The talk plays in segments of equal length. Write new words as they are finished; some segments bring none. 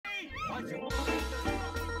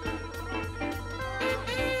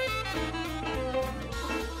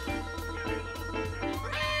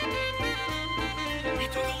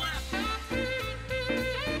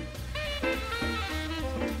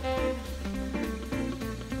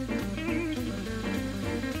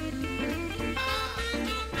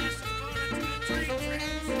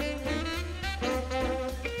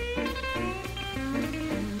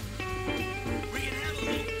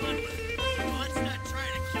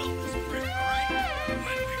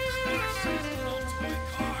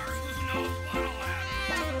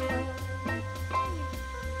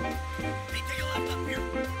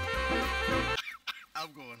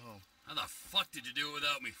I'm going home. How the fuck did you do it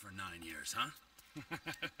without me for 9 years, huh?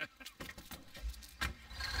 Oh,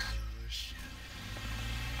 shit.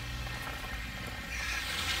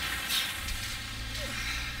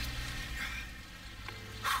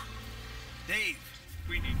 Dave,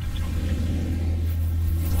 We need to talk.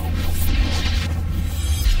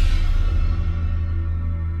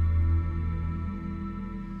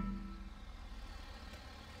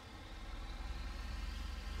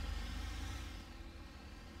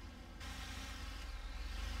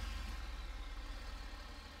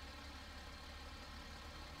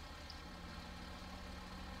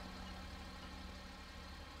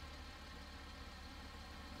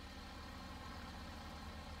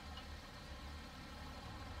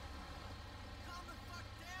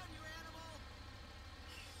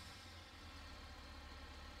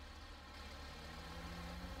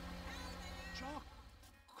 Jock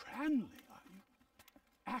Cranley, are you?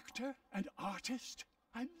 Actor and artist?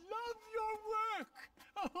 I love your work!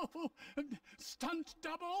 Oh, stunt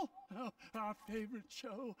double? Oh, our favorite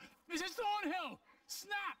show. Mrs. Thornhill,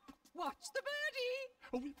 snap! Watch the birdie!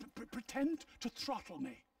 Oh, pretend to throttle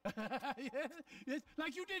me. Yes,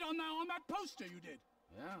 like you did on that poster you did.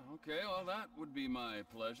 Yeah, okay, well, that would be my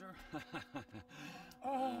pleasure.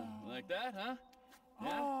 Oh. Like that, huh?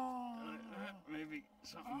 Yeah? Oh. Maybe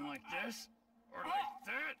something like this? Or like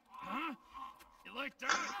that? Huh? You like that?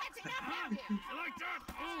 Huh? You like that?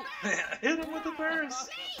 Oh! Hit him with the burst!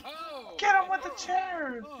 Oh! Get him with the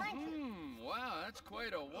chair! Wow, that's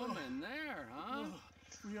quite a woman there, huh?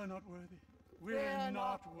 We are not worthy. We're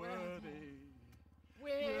not worthy.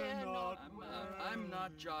 We're not I'm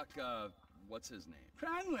not Jock, what's his name?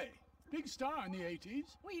 Cranley, big star in the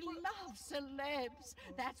 80s. We love celebs.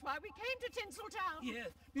 That's why we came to Tinseltown. Yes.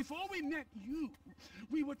 Before we met you,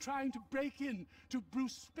 we were trying to break in to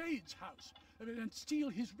Bruce Spade's house and steal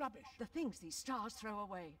his rubbish. The things these stars throw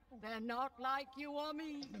away, they're not like you or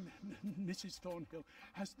me. Mrs. Thornhill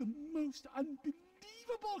has the most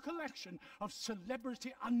unbelievable collection of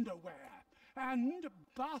celebrity underwear and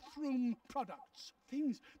bathroom products.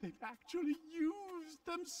 Things they've actually used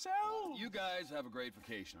themselves. You guys have a great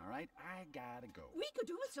vacation, all right? I gotta go. We could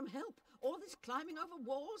do with some help. All this climbing over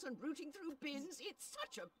walls and rooting through bins, it's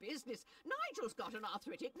such a business. Nigel's got an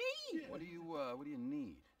arthritic knee. What do you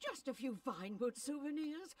need? Just a few Vinewood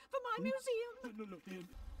souvenirs for my museum. Look,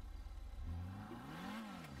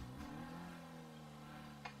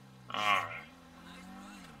 Alright.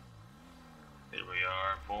 Here we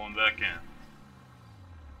are, pulling back in.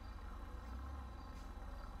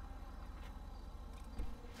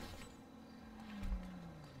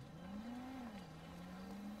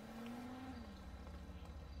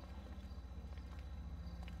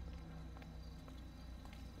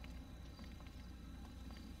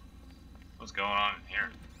 What's going on in here?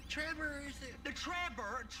 Trevor is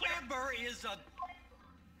Trevor is a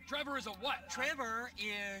Trevor is a what? Trevor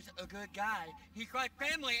is a good guy. He's like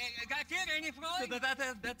family. Got kid, ain't he, Floyd?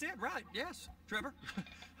 That's it, right? Yes, Trevor.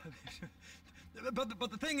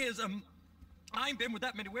 but the thing is, I ain't been with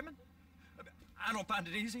that many women. I don't find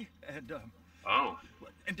it easy, and Oh.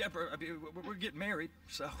 and Deborah, I mean, we're getting married,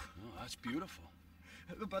 so. Oh, that's beautiful.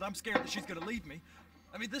 But I'm scared that she's gonna leave me.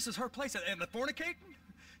 I mean, this is her place, and the fornicating.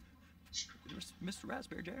 Mr.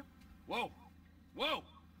 Raspberry Jam. Whoa, whoa!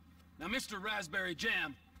 Now, Mr. Raspberry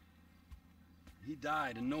Jam, he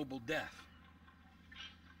died a noble death,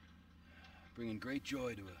 bringing great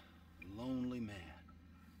joy to a lonely man.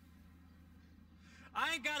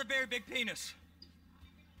 I ain't got a very big penis.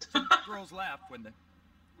 Girls laugh when they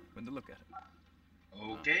look at it.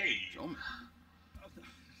 Okay. Show me.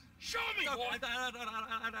 Show me, No, boy!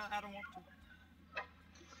 I don't want to.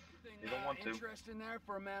 You don't want to? Interesting there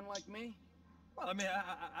for a man like me? Well, I mean,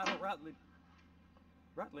 I don't rightly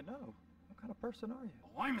know. What kind of person are you?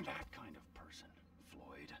 Oh, I'm that kind of person,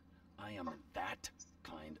 Floyd. I am that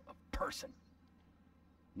kind of person.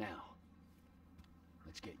 Now,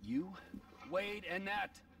 let's get you, Wade, and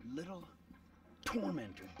that little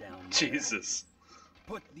tormentor down there. Jesus.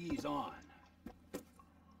 Put these on.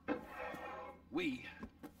 we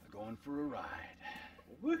are going for a ride.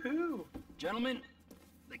 Woohoo! Gentlemen,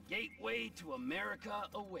 the gateway to America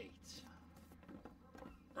awaits.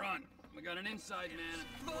 Run. We got an inside man.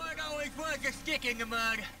 Boy, always was a stick in the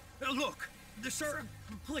mud. Look, sir,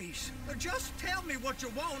 please, just tell me what you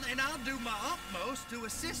want and I'll do my utmost to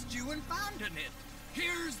assist you in finding it.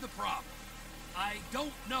 Here's the problem. I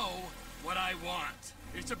don't know what I want.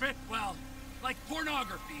 It's a bit, well, like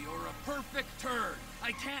pornography or a perfect turd.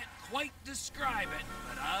 I can't quite describe it,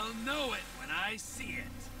 but I'll know it when I see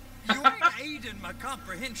it. You ain't aiding my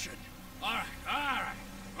comprehension. All right.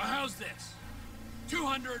 Well, how's this?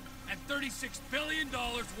 $236 billion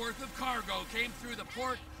worth of cargo came through the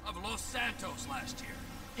port of Los Santos last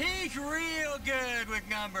year. He's real good with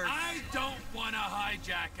numbers. I don't want to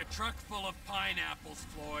hijack a truck full of pineapples,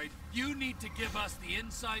 Floyd. You need to give us the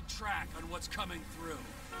inside track on what's coming through.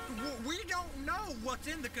 We don't know what's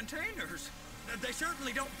in the containers. They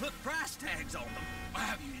certainly don't put price tags on them.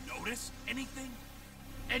 Have you noticed anything?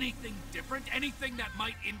 Anything different? Anything that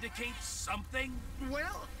might indicate something?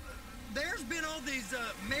 Well, there's been all these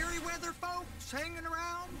Merryweather folks hanging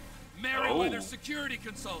around. Merryweather Security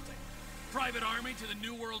Consulting. Private army to the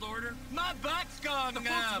New World Order. My butt's gone The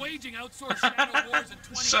now. folks waging outsourced shadow wars in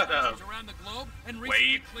 20 Shut countries up. around the globe and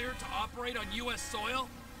recently cleared to operate on U.S. soil.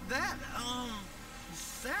 That,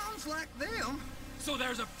 sounds like them. So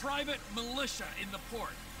there's a private militia in the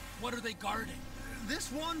port. What are they guarding?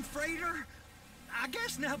 This one freighter, I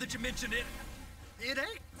guess now that you mention it, it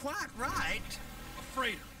ain't quite right. A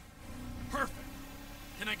freighter. Perfect.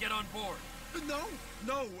 Can I get on board?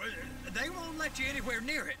 No, they won't let you anywhere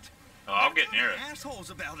near it. Oh, I'll get near They're it. assholes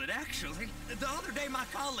about it, actually. The other day, my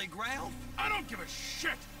colleague Ralph. I don't give a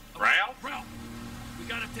shit. Ralph? Ralph, we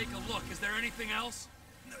gotta take a look. Is there anything else?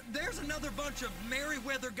 There's another bunch of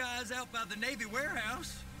Merryweather guys out by the Navy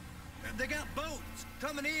warehouse. They got boats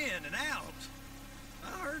coming in and out. I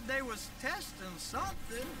heard they was testing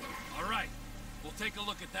something. All right. We'll take a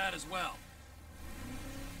look at that as well.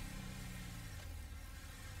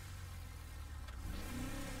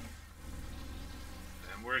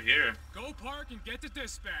 And we're here. Go park and get to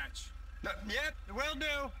dispatch. Yep, will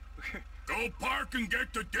do. Go park and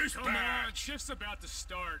get the dispatch. Come on, shift's about to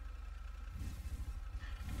start.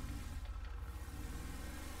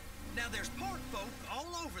 Now there's port folk all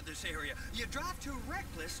over this area. You drive too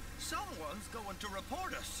reckless, someone's going to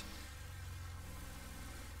report us.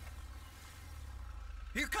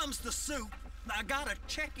 Here comes the soup. I gotta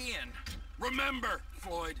check in. Remember,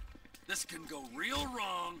 Floyd, this can go real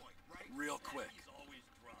wrong real quick.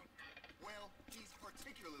 Well, he's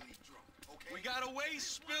particularly drunk, okay? We got a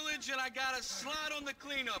waste spillage and I got a slot on the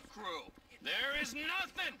cleanup crew. There is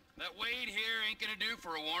nothing that Wade here ain't gonna do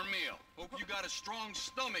for a warm meal. Hope you got a strong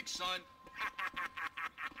stomach, son.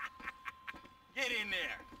 Get in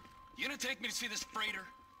there. You gonna take me to see this freighter?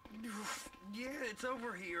 Yeah, it's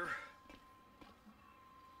over here.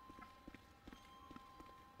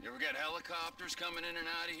 You ever get helicopters coming in and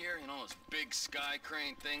out of here? You know, those big sky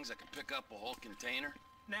crane things that can pick up a whole container?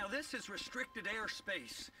 Now this is restricted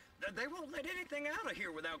airspace. They won't let anything out of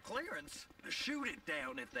here without clearance. Shoot it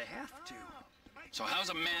down if they have to. So how's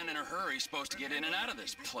a man in a hurry supposed to get in and out of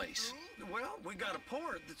this place? Well, we got a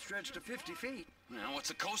port that's stretched to 50 feet. You know, what's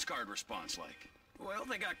the Coast Guard response like? Well,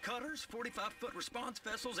 they got cutters, 45-foot response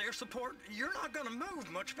vessels, air support. You're not gonna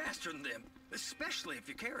move much faster than them, especially if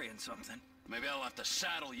you're carrying something. Maybe I'll have to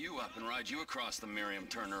saddle you up and ride you across the Miriam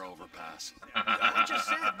Turner overpass. I just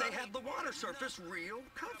said they had the water surface real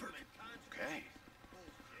covered. Okay.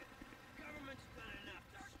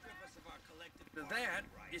 That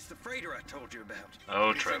is the freighter I told you about. Oh,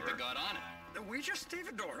 What do you think Trevor. they got on it? We just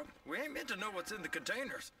stevedore them. We ain't meant to know what's in the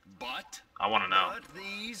containers. But I want to know. But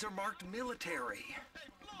these are marked military.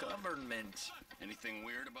 Government. anything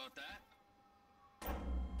weird about that?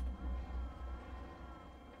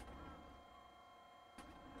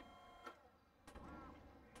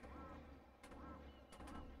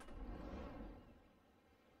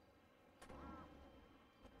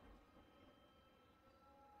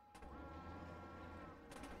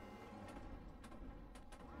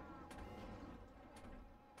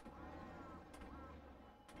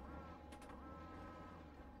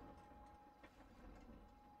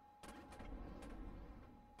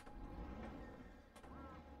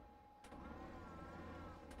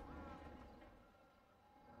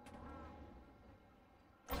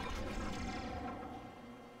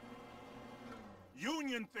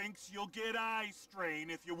 Union thinks you'll get eye strain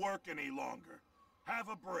if you work any longer. Have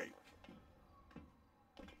a break.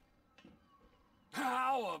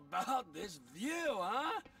 How about this view,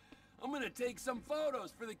 huh? I'm gonna take some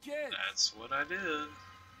photos for the kids. That's what I did.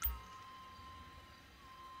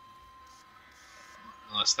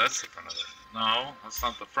 Unless that's the front of it. No, that's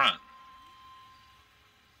not the front.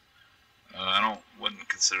 I wouldn't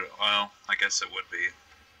consider it. Well, I guess it would be.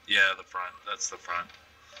 Yeah, the front. That's the front.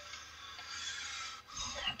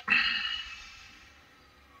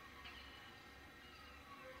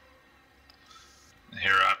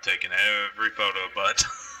 Here I've taken every photo, but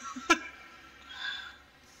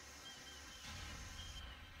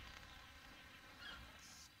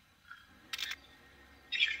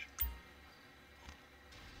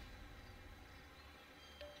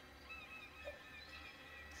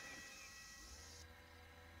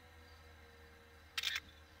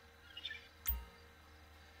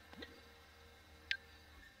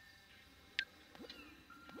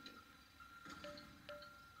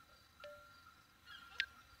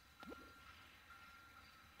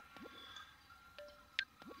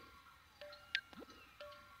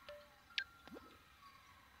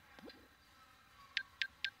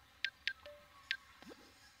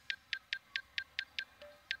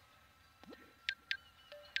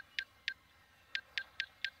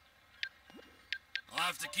I'll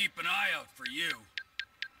have to keep an eye out for you.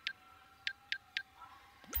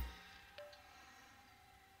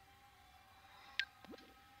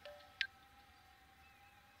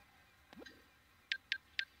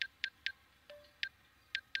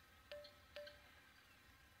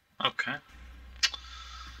 okay.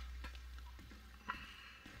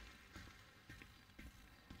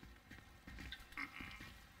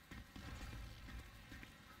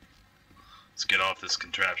 Let's get off this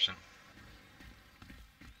contraption.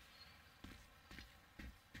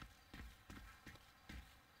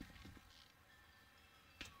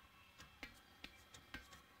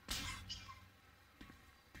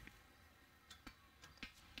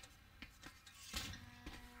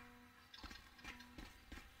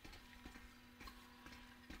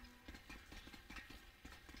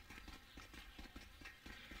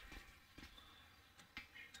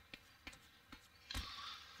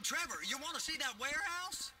 Trevor, you want to see that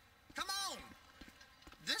warehouse? Come on.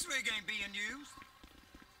 This rig ain't being used.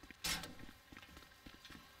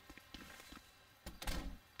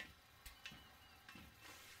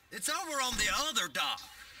 It's over on the other dock.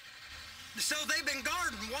 So they've been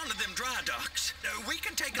guarding one of them dry docks. We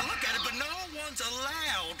can take a look at it, but no one's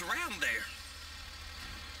allowed around there.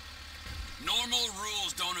 Normal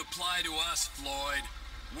rules don't apply to us, Floyd.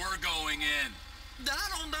 We're going in. I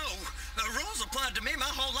don't know. Rules applied to me my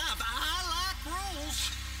whole life. I like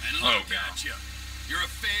rules. And look at you. You're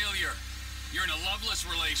a failure. You're in a loveless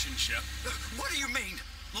relationship. What do you mean?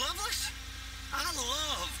 Loveless? I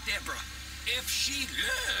love Deborah. If she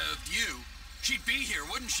loved you, she'd be here,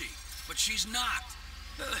 wouldn't she? But she's not.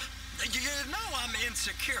 You know I'm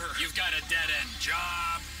insecure. You've got a dead-end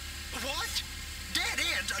job. What? Dead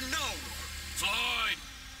end? No. Floyd,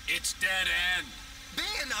 it's dead end.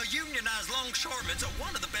 Being a unionized longshoreman's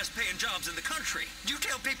one of the best paying jobs in the country. You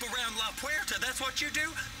tell people around La Puerta that's what you do,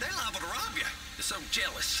 they're liable to rob you. They're so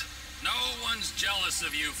jealous. No one's jealous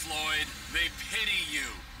of you, Floyd. They pity you.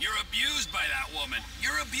 You're abused by that woman.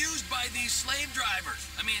 You're abused by these slave drivers.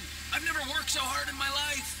 I mean, I've never worked so hard in my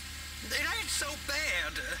life. It ain't so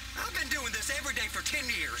bad. I've been doing this every day for 10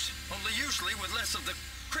 years, only usually with less of the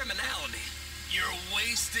criminality. You're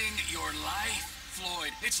wasting your life,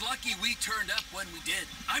 Floyd. It's lucky we turned up when we did.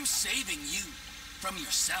 I'm saving you from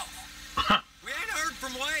yourself. We ain't heard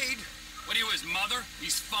from Wade. What are you, his mother?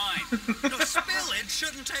 He's fine. The spillage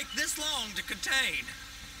shouldn't take this long to contain.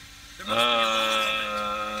 There must be a lot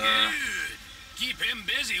of it. Good. Keep him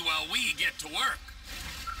busy while we get to work.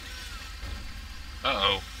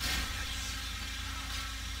 Uh-oh.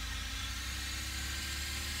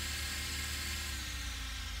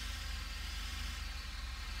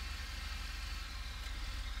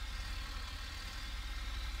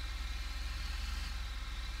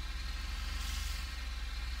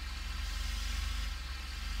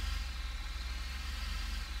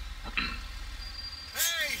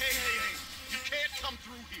 Hey. You can't come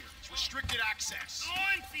through here. It's restricted access. No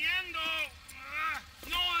entiendo.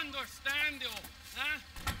 No understando.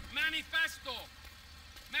 Manifesto.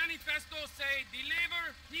 Manifesto say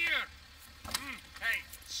deliver here. Hey,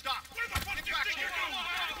 stop. Where the fuck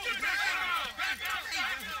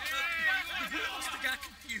Must have got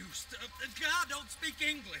confused. God don't speak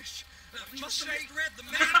English. Must have misread the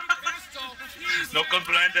Manifesto. No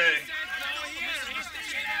comprende.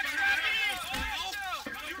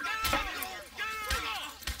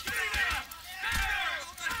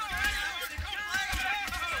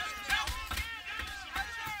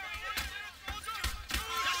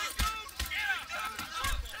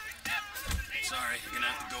 Sorry, you're gonna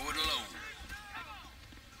have to go it alone.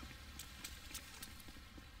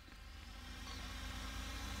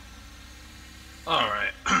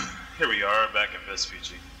 Alright, here we are back in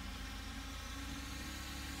Vespucci.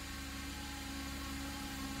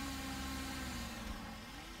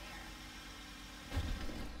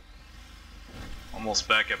 Almost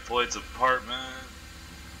back at Floyd's apartment.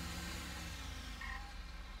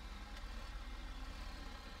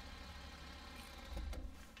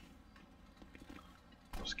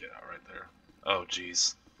 Let's get out right there. Oh,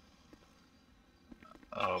 jeez.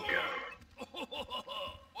 Oh, God.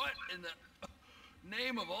 What in the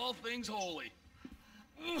name of all things holy?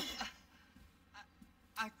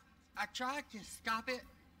 I tried to stop it,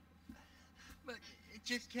 but it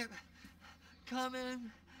just kept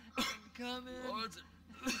coming and coming. Oh, it's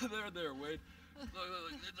there, Wade. Look,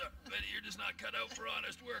 Betty, you're just not cut out for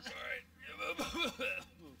honest work, all right?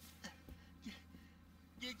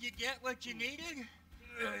 Did you get what you needed?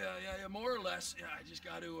 Yeah, more or less. Yeah, I just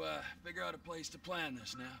got to figure out a place to plan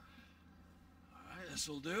this now. All right,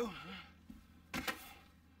 this'll do.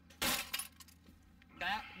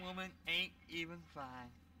 That woman ain't even fine.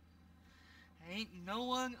 Ain't no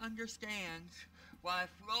one understands why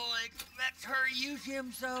Floyd lets her use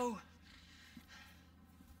him so.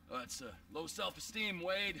 Oh, that's low self-esteem,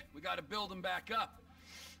 Wade. We got to build him back up.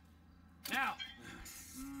 Now.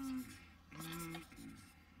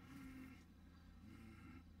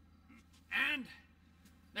 And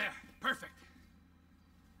there, perfect.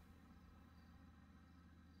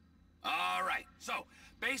 All right, so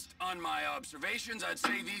based on my observations, I'd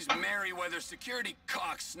say these Merryweather security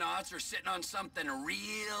cocksnots are sitting on something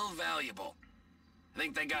real valuable. I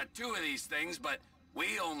think they got 2 of these things, but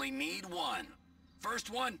we only need 1. First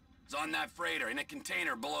one is on that freighter in a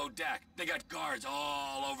container below deck. They got guards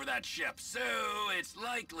all over that ship, so it's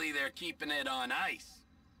likely they're keeping it on ice.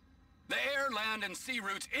 The air, land, and sea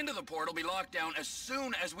routes into the port will be locked down as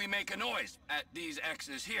soon as we make a noise at these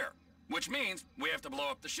X's here. Which means we have to blow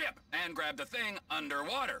up the ship and grab the thing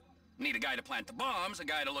underwater. Need a guy to plant the bombs, a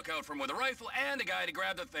guy to look out for him with a rifle, and a guy to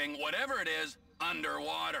grab the thing, whatever it is,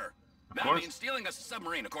 underwater. That means stealing us a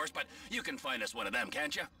submarine, of course, but you can find us one of them,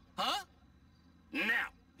 can't you? Huh? Now,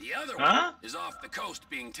 the other one is off the coast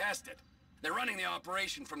being tested. They're running the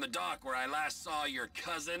operation from the dock where I last saw your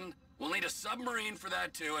cousin. We'll need a submarine for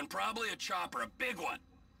that too, and probably a chopper, a big one.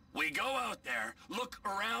 We go out there, look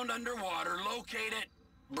around underwater, locate it,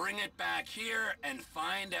 bring it back here, and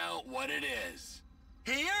find out what it is.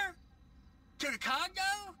 Here? To the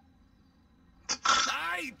Congo?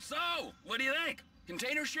 Aye, so, what do you think?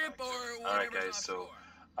 Container ship or whatever's Alright guys, so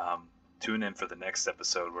offshore? tune in for the next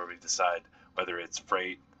episode where we decide whether it's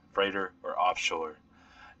freighter or offshore.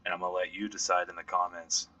 And I'm going to let you decide in the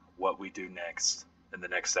comments what we do next in the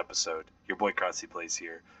next episode. Your boy CROSSYPLAYS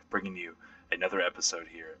here, bringing you another episode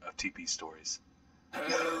here of TP Stories.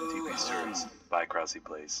 TP Stories by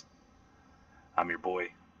CROSSYPLAYS. I'm your boy.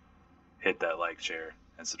 Hit that like, share,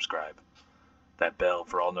 and subscribe. That bell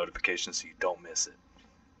for all notifications so you don't miss it.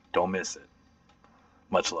 Don't miss it.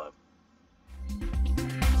 Much love.